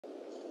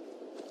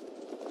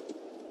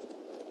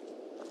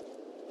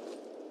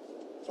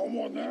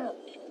Someone there?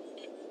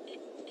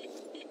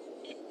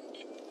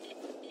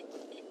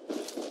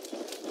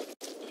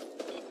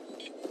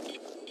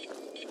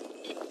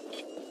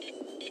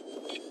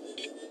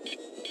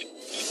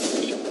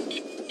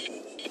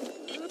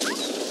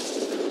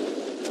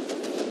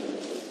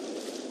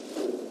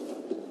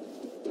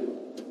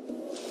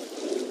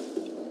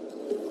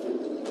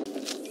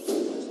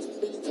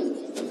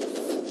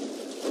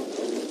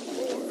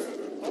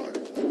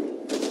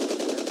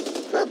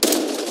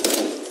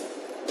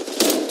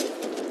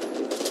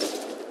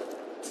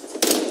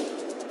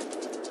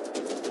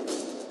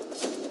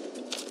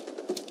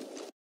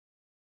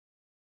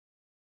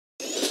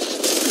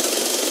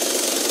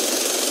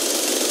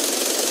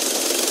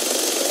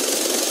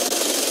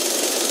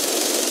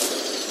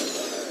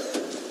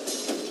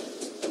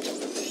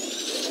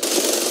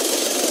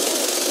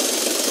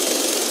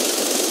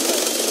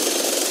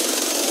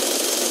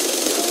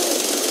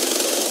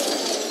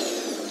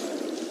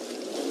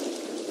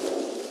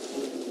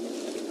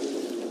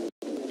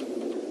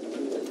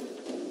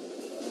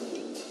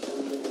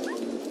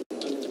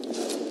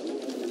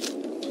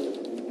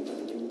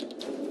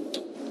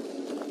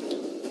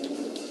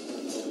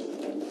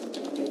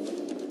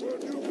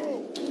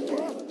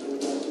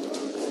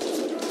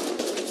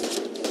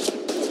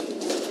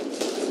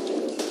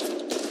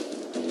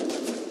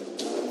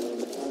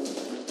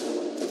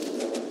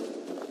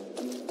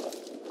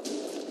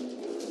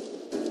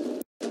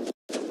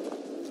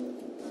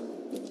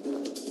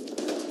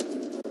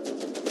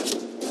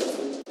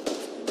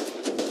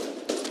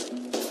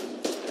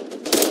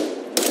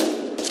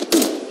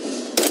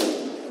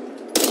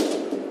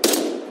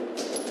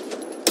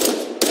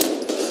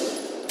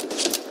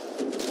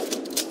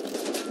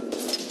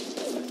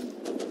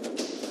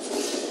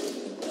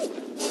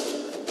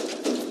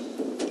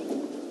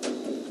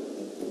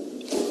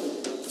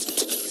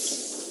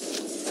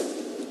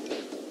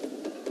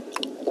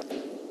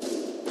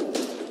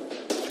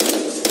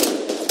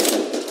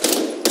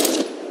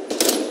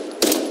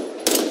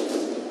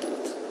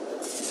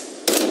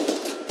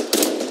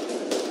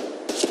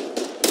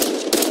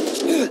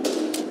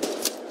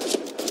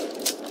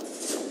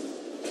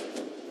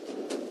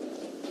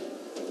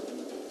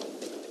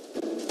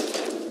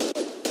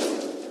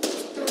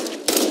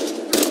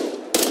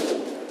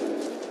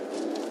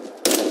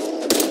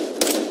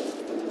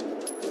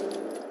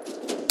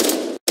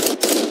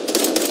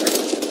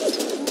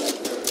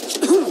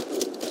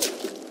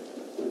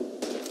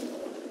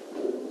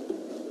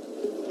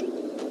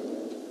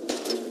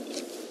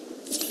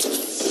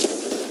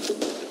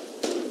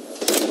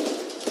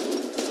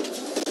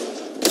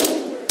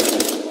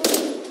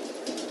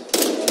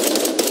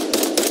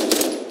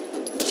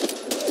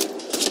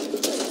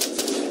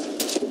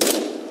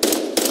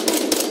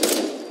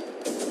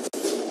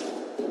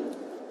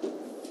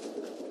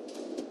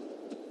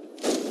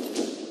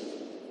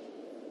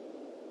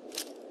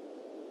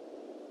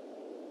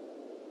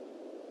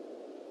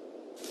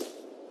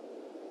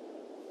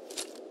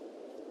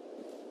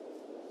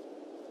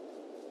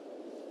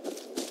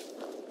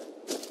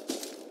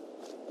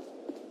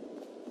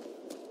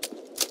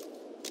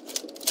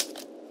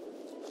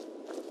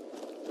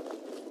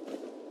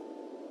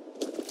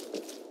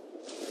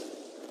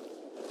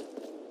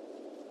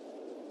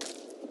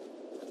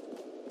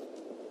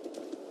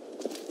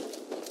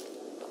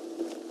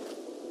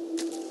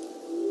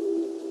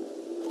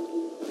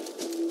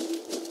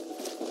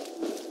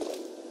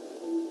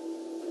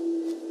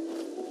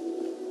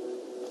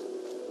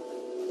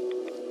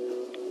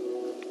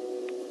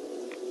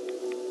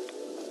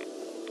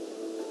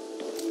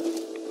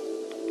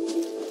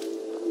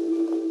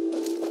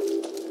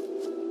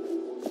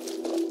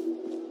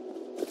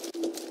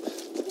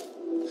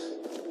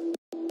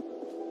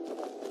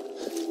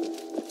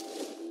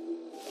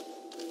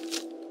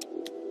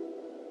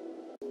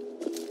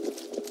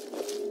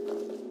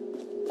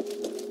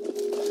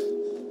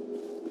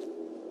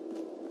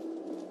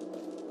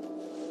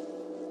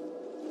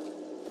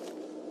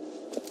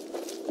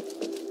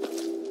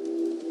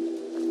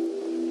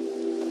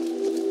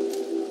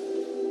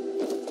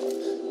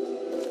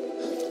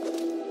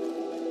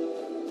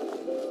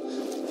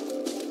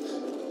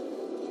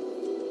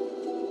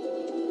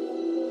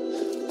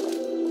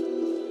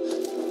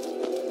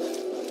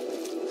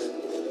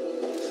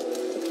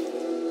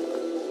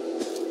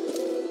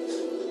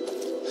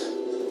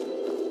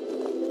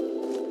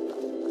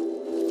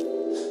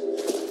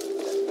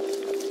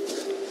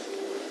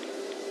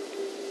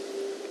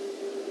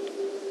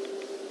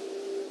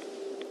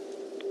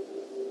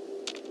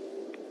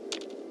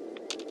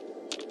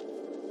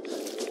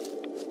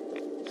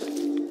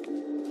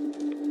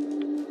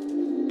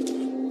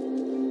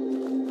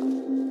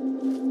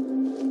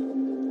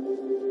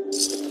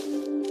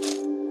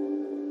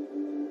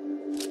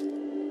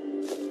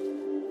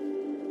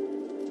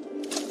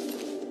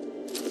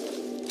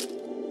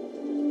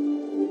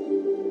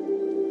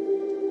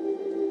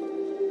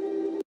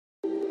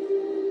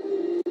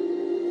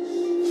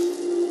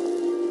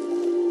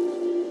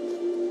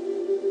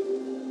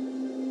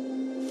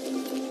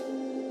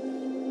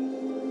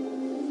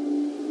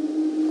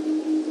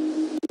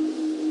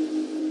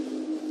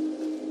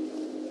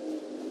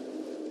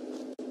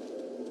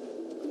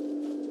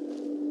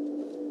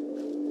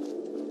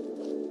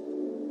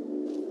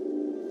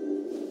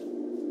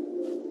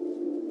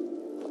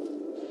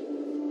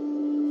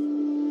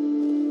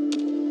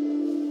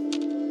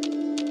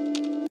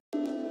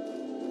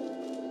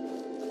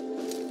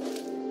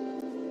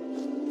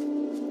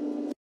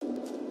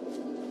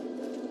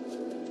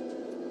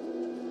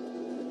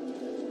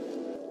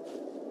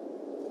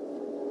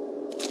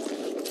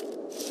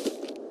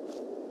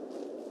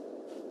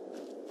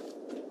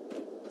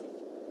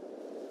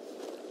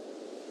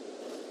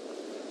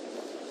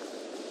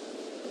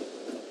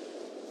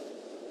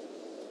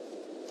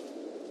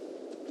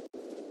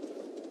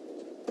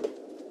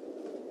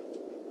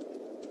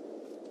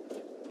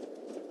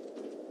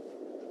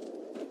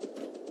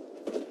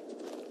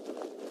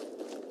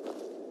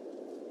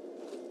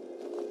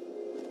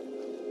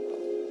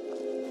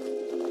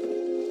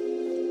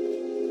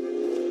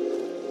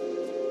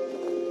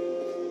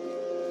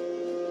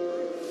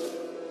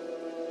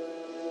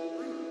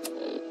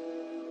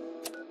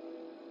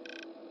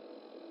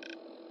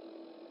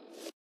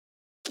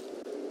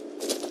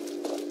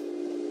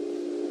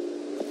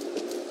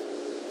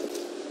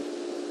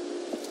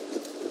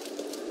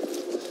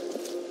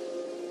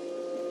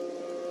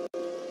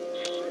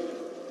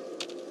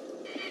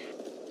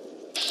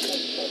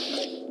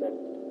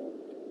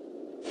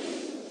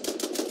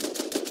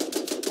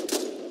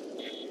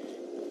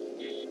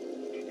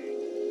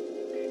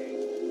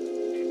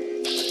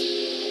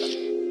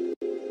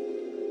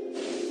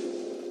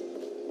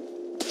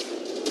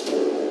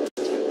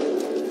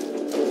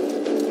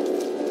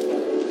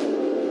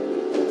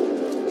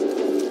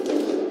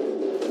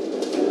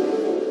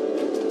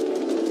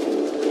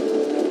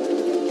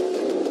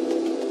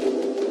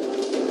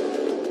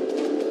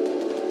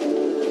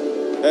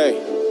 Hey,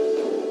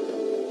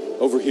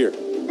 over here.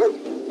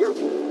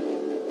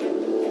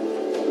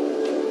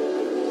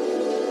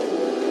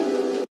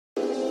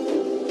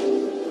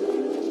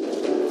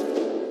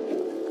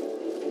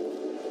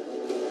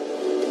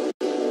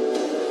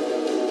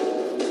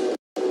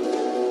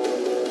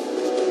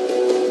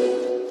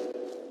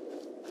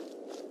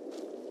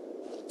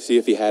 See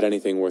if he had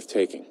anything worth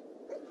taking.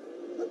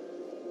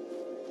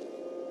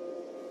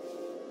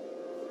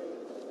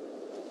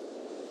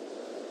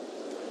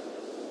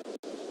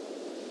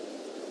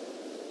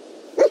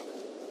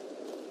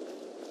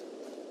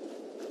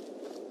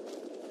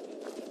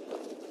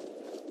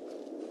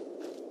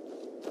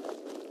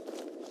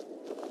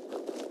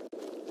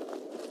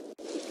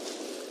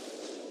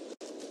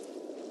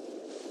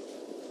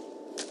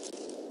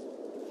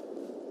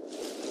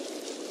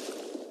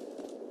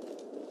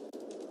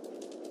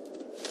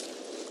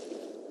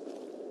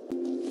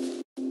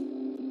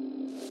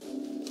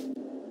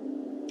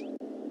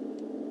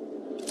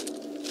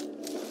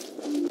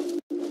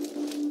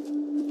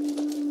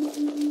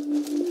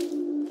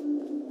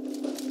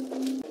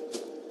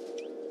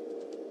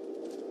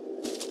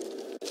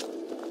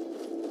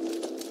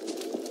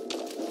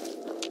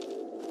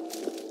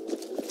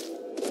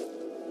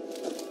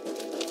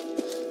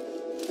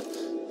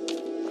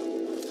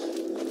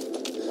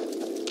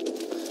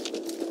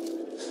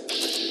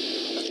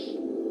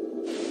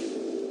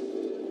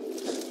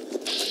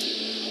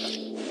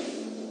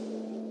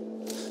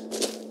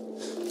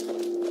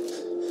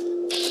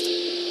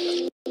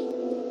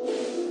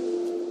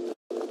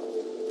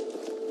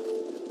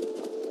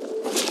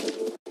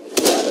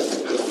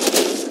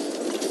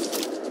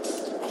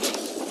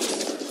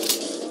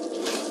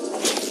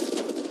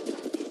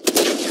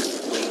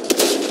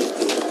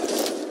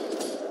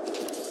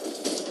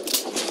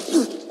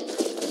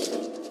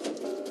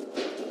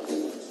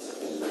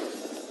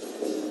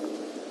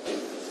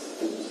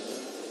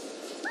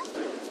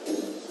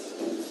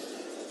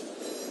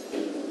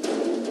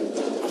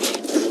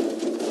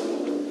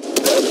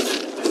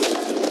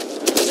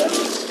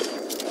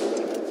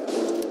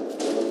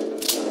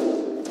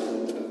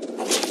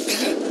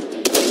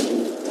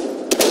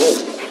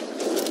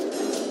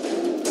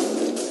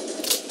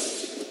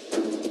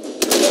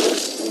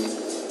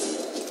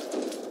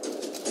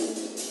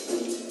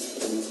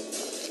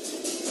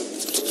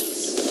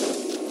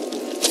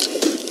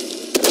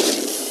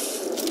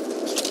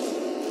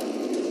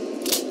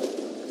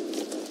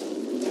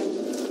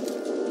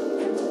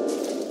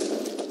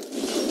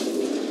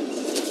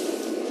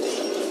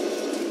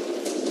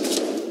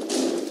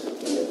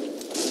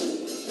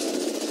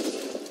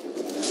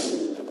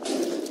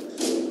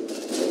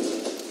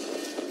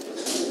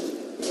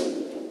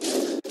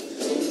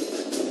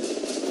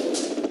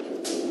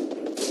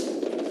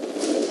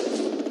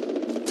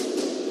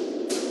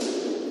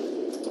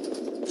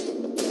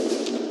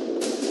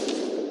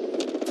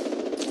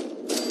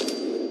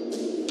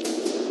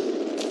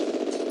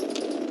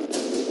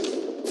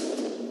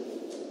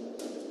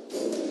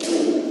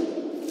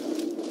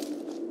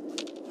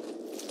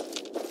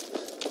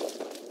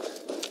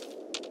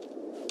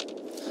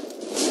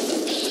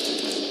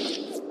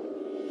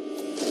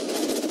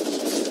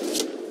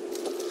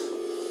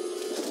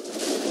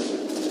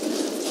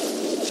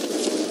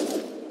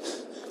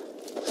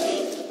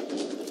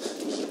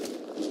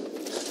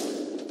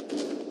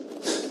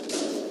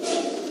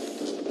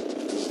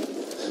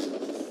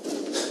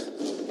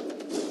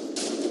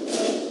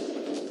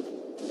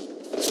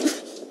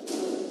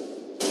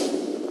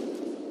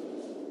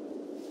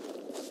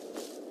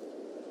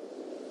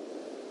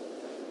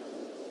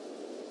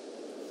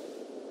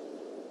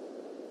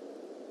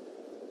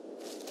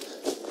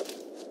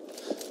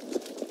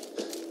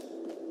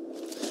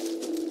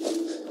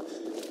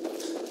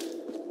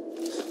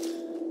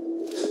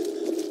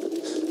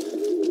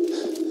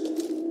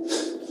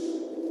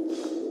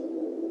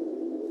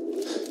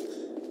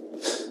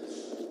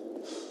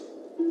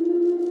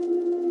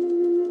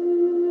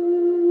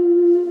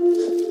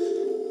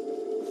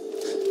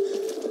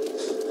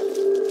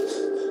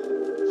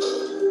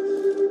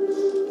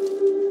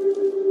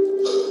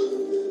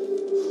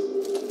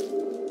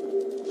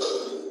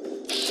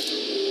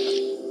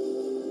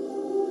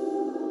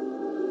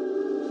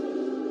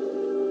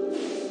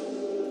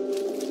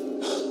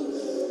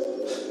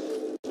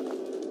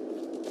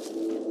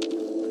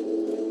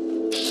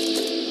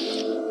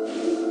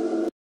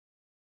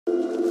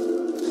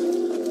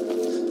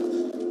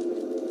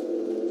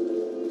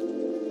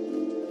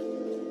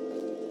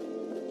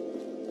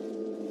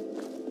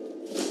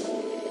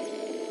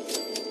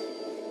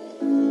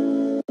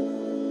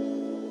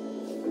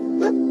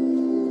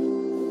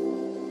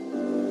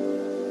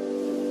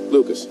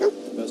 Lucas. The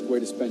best way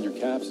to spend your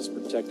caps is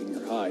protecting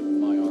your hide with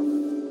my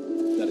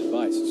armor. That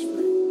advice is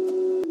free.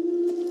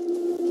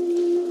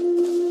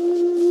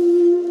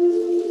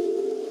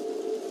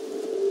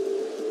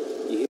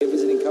 You here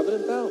visiting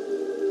Covenant, pal?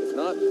 If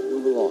not,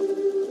 move along.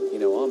 You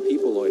know, armed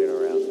people loitering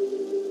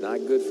around.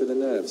 Not good for the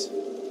nerves.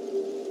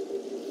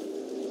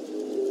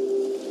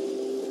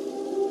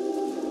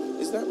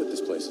 Is that what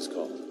this place is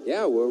called?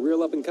 Yeah, we're a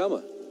real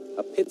up-and-comer.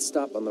 A pit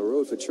stop on the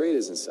road for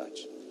traders and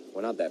such.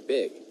 We're not that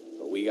big,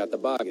 but we got the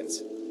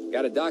bargains.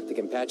 Got a doc that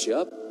can patch you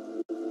up.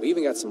 We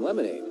even got some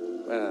lemonade.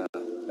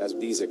 That's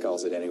what Deezer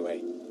calls it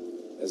anyway.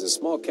 There's a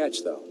small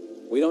catch, though.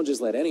 We don't just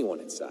let anyone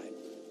inside.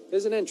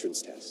 There's an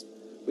entrance test.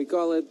 We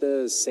call it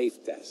the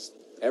safe test.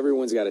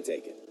 Everyone's got to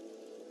take it.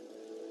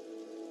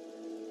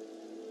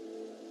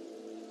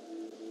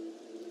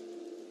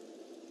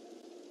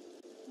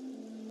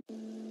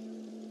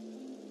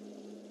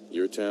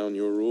 Your town,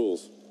 your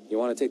rules. You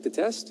want to take the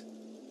test?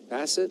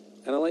 Pass it,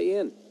 and I'll let you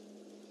in.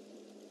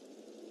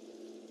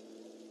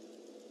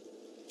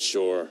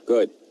 Sure.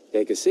 Good.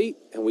 Take a seat,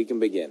 and we can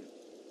begin.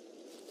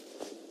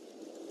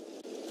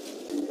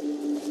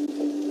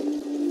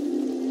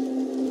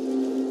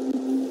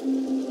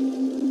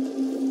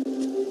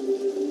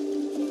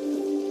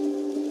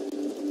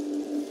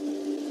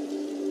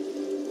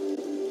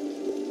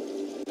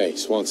 Hey,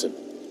 Swanson.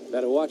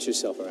 Better watch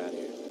yourself around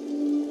here.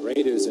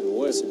 Raiders and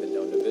worse have been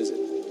known to visit.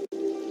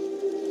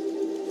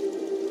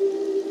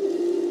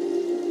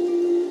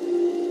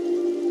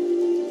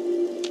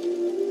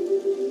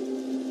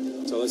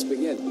 So let's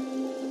begin.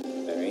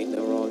 There ain't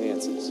no wrong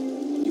answers.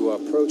 You are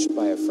approached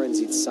by a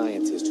frenzied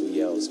scientist who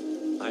yells,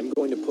 "I'm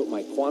going to put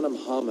my quantum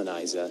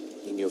harmonizer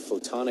in your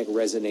photonic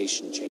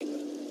resonation chamber."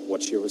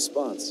 What's your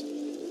response?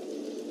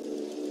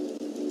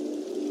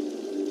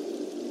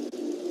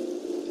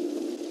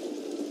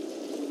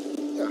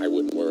 I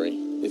wouldn't worry.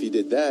 If you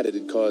did that,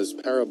 it'd cause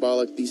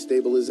parabolic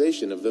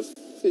destabilization of the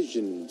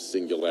fission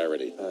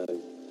singularity.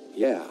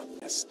 Yeah,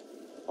 yes.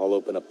 I'll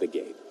open up the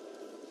gate.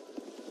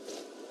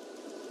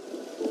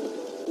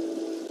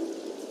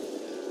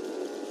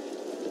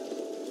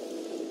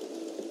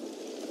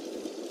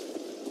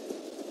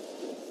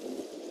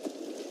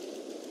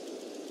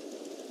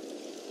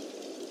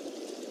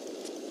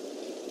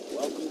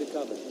 Welcome to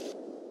Covenant.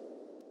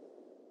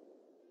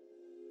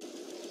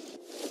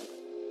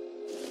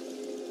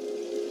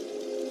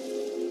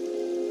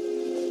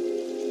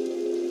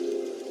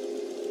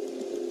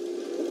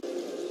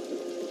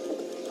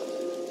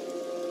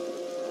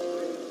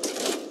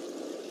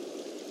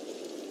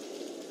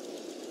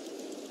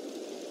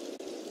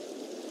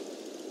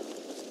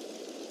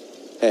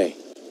 Hey,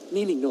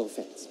 Meaning no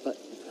offense, but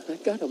I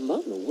got a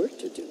mountain of work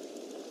to do.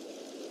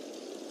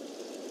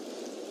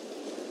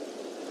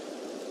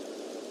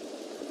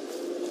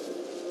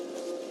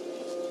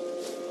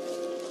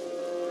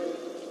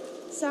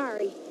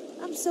 Sorry,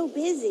 I'm so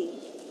busy.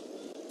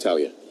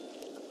 Talia.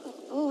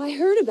 Oh, I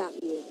heard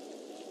about you.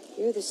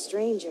 You're the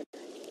stranger.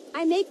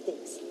 I make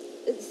things.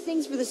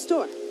 Things for the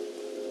store.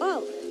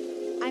 Oh,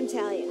 I'm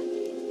Talia.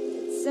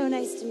 It's so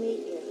nice to meet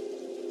you.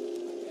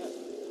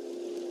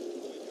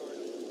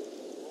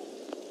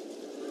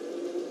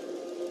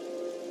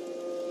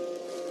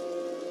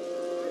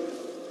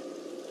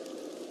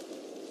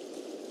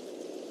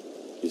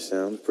 You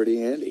sound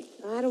pretty handy.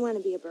 I don't want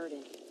to be a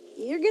burden.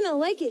 You're gonna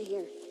like it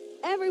here.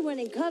 Everyone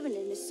in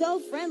Covenant is so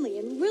friendly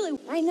and really...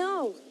 I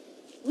know.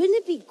 Wouldn't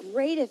it be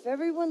great if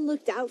everyone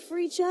looked out for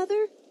each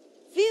other?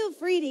 Feel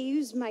free to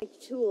use my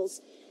tools.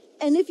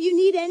 And if you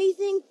need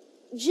anything,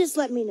 just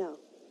let me know.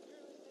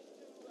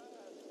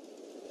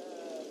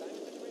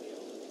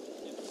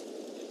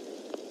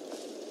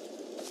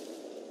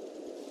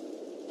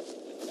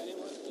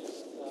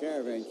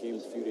 Caravan came a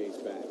few days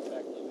back.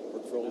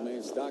 Worked for old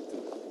man Stockton.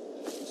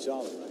 You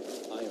saw it, right?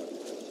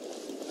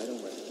 I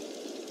don't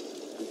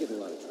recognize. We get a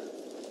lot of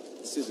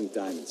traffic. This isn't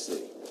Diamond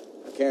City.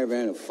 A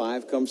caravan of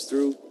 5 comes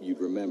through, you'd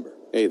remember.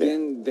 Hey there.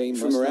 Then they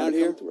From must not around have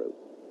here? come through.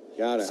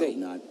 Gotta Say, hope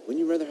not. wouldn't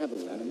you rather have a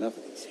Not lemon? enough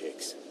of these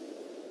hicks.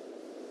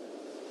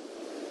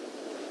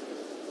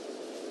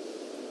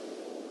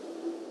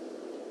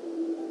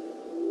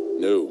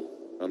 No,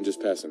 I'm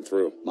just passing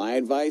through. My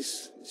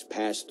advice is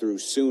pass through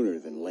sooner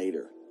than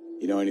later.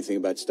 You know anything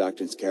about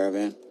Stockton's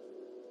caravan?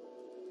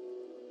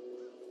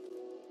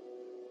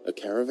 A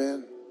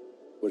caravan?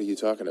 What are you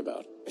talking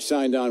about? I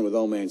signed on with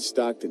old man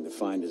Stockton to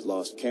find his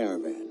lost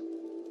caravan.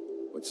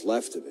 What's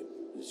left of it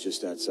is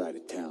just outside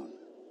of town.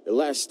 The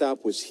last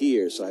stop was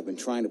here, so I've been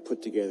trying to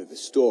put together the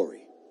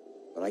story.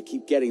 But I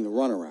keep getting the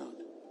runaround.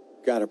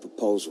 Got a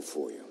proposal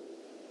for you.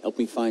 Help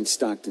me find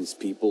Stockton's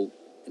people,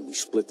 and we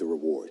split the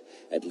reward.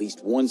 At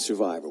least one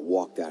survivor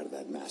walked out of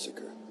that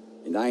massacre.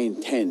 And I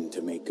intend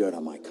to make good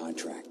on my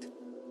contract.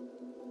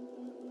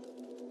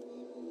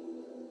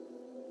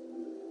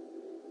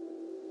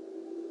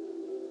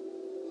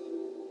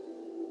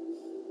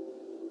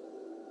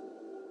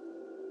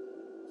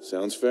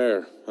 Sounds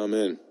fair. I'm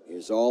in.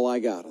 Here's all I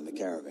got on the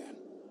caravan.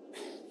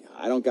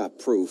 I don't got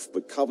proof,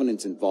 but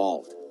Covenant's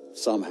involved.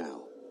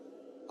 Somehow.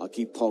 I'll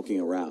keep poking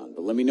around,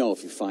 but let me know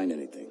if you find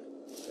anything.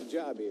 The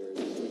job here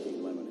is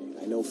drinking lemonade.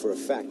 I know for a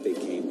fact they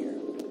came here.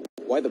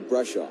 Why the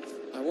brush off?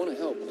 I want to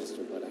help,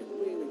 mister, but I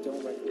really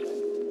don't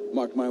recommend.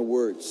 Mark my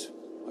words.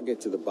 I'll get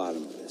to the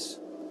bottom of this.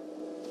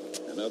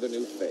 Another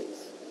new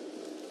face.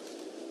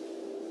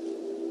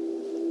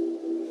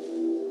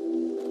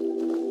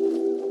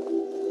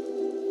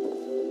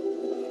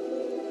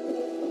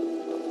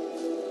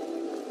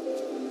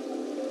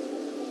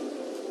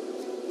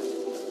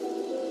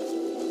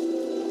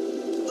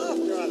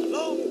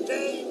 long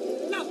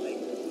day, nothing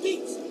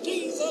beats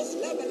Deezer's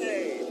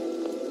lemonade.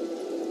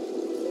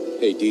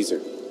 Hey,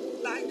 Deezer.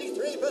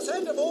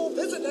 93% of all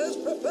visitors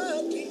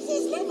prefer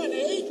Deezer's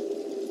lemonade.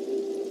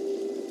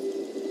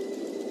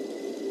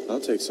 I'll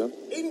take some.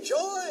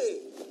 Enjoy.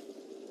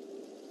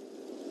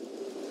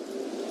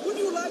 Would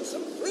you like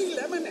some free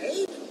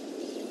lemonade?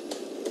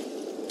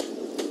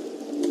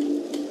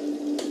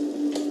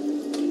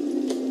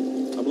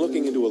 I'm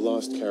looking into a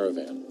lost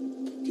caravan.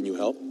 Can you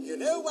help? You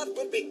know what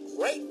would be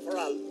great for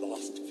a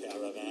lost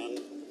caravan?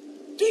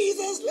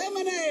 Deezer's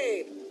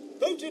lemonade!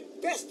 Voted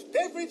best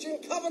beverage in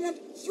Covenant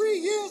 3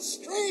 years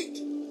straight!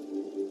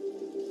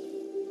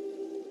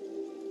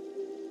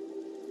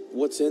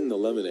 What's in the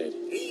lemonade?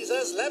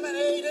 Deezer's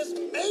lemonade is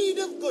made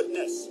of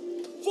goodness.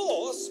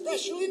 4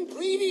 special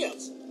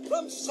ingredients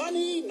from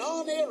sunny,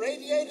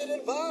 non-irradiated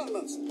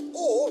environments,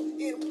 all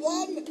in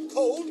 1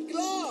 cold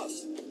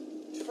glass.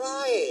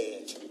 Try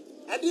it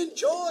and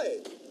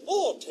enjoy,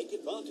 or take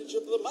advantage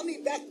of the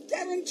money-back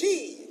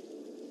guarantee.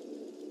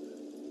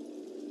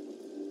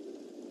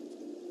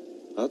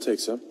 I'll take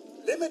some.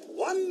 Limit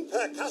 1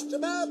 per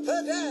customer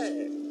per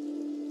day.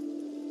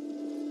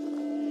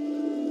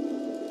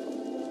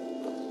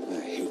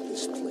 I hate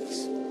this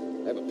place.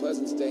 Have a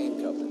pleasant stay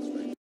in Covenant,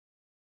 Spring.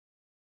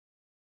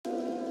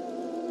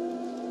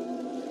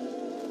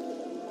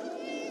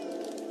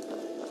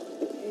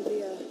 Hey,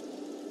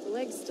 the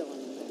leg's still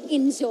on.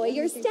 Enjoy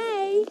your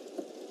stay.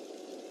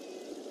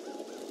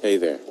 Hey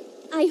there.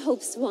 I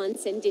hope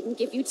Swanson didn't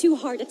give you too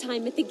hard a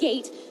time at the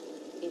gate.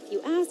 If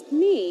you ask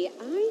me,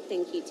 I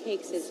think he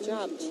takes his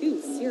job too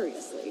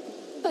seriously.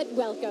 But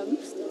welcome.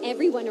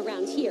 Everyone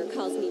around here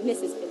calls me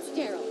Mrs.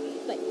 Fitzgerald,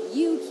 but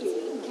you,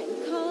 cutie, can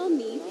call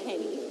me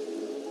Penny.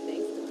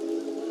 Thanks.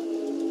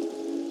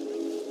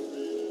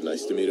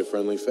 Nice to meet a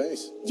friendly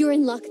face. You're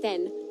in luck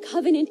then.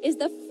 Covenant is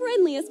the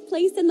friendliest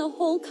place in the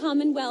whole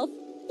Commonwealth.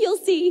 You'll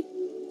see.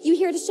 You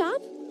here to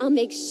shop? I'll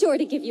make sure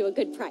to give you a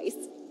good price.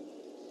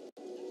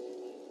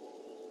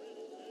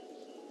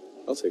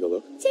 I'll take a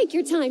look. Take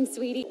your time,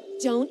 sweetie.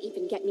 Don't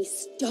even get me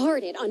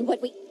started on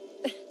what we...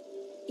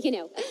 You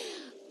know,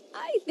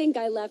 I think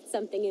I left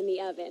something in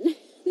the oven.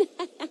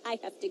 I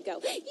have to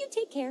go. You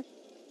take care.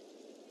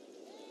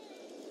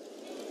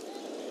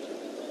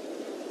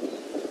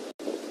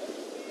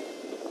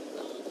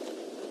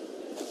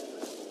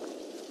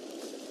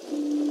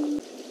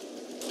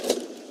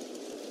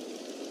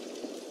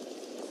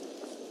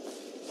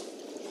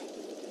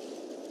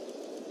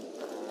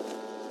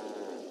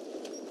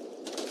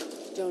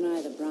 Don't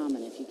eye the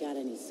Brahmin if you got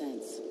any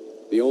sense.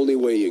 The only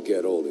way you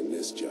get old in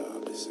this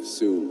job is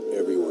assume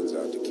everyone's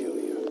out to kill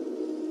you.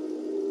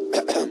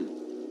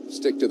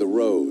 Stick to the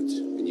roads,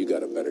 and you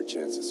got a better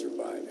chance of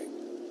surviving.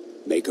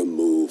 Make a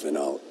move, and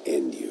I'll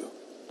end you.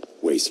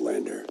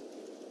 Wastelander.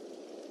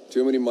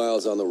 Too many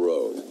miles on the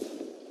road.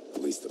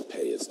 At least the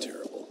pay is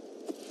terrible.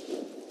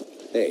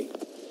 Hey,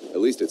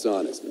 at least it's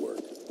honest work.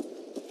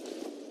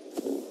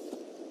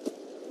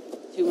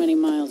 Too many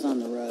miles on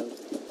the road.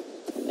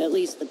 At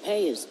least the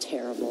pay is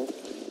terrible.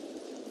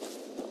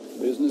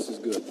 Business is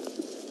good.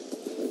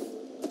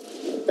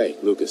 Hey,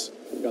 Lucas.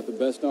 Got the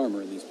best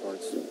armor in these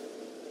parts.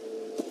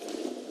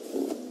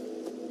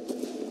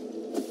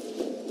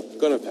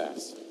 Gonna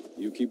pass.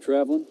 You keep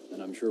traveling,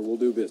 and I'm sure we'll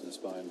do business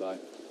by and by.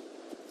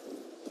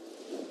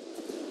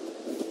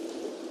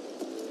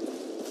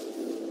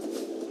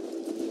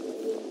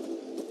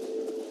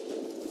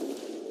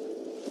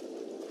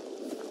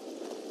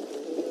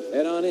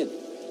 Head on in.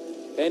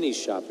 Penny's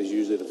shop is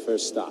usually the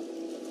first stop.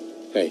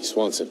 Hey,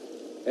 Swanson.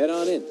 Head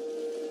on in.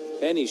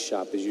 Penny's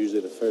shop is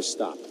usually the first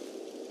stop.